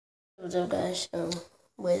What's up, guys?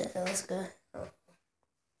 Wait, Dielocsta.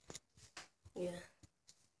 Yeah,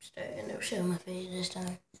 starting to show my face this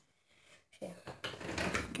time. Yeah.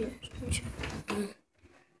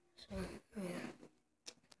 So, yeah.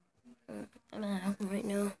 I'm at home right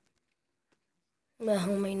now. I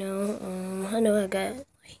know I got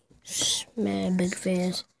like mad big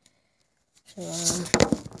fans.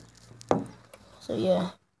 So yeah,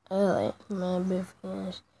 I like mad big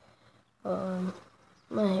fans.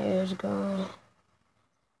 My hair is growing.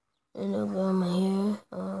 And over on my hair.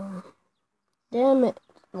 Damn it,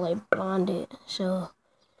 like blonded. So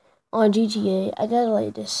on GTA, I got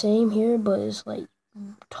like the same hair, but it's like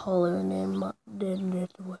taller than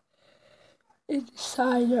the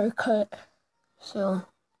sides are cut. So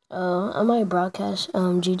I might broadcast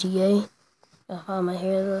GTA of how my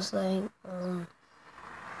hair looks like.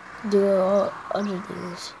 Do all other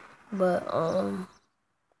things, but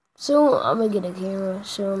soon I'm gonna get a camera.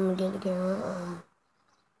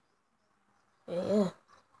 Yeah.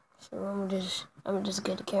 So I'm gonna just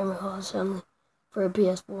get a camera or something for a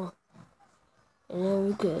PS4, and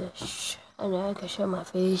then I could show my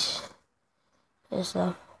face and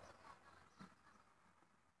stuff.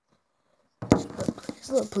 It's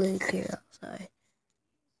a little pretty clear outside.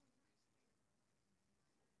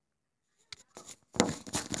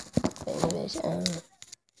 Anyways,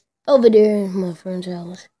 over there in my friend's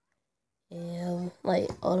house. Yeah, like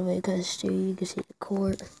all the way across the street, you can see the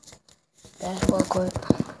court, basketball court.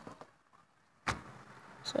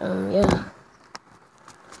 So yeah.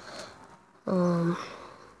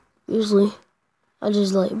 Usually I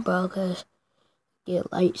just like broadcast, get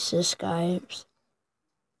like subscribers.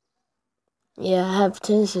 Yeah, I have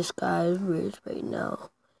 10 subscribers right now.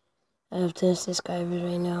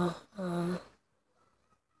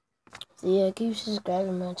 So yeah, keep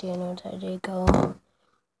subscribing to my channel, Ty J Cole.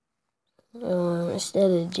 Instead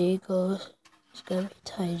of J Cole, it's gonna be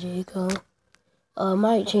Ty J Cole. I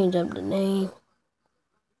might change up the name.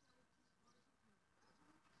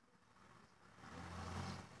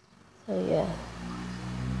 So yeah.